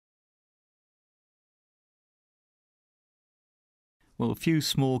Well, few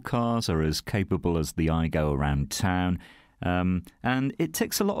small cars are as capable as the Aygo around town. And it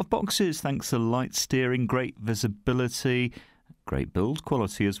ticks a lot of boxes thanks to light steering, great visibility, great build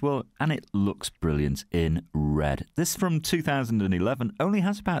quality as well, and it looks brilliant in red. This from 2011 only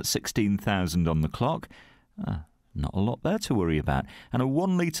has about 16,000 on the clock. Not a lot there to worry about. And a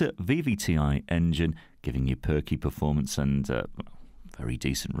 1.0 Vvt-I engine giving you perky performance and very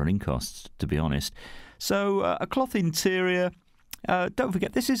decent running costs, to be honest. So a cloth interior. Don't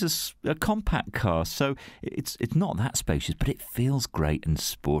forget, this is a compact car, so it's not that spacious, but it feels great and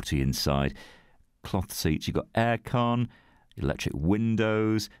sporty inside. Cloth seats, you've got aircon, electric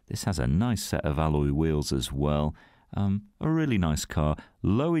windows. This has a nice set of alloy wheels as well. A really nice car.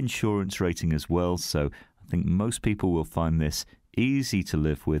 Low insurance rating as well, so I think most people will find this easy to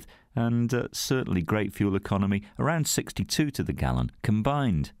live with, and certainly great fuel economy, around 62 to the gallon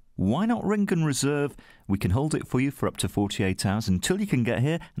combined. Why not ring and reserve? We can hold it for you for up to 48 hours until you can get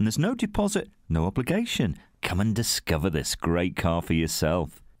here, and there's no deposit, no obligation. Come and discover this great car for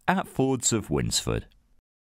yourself at Fords of Winsford.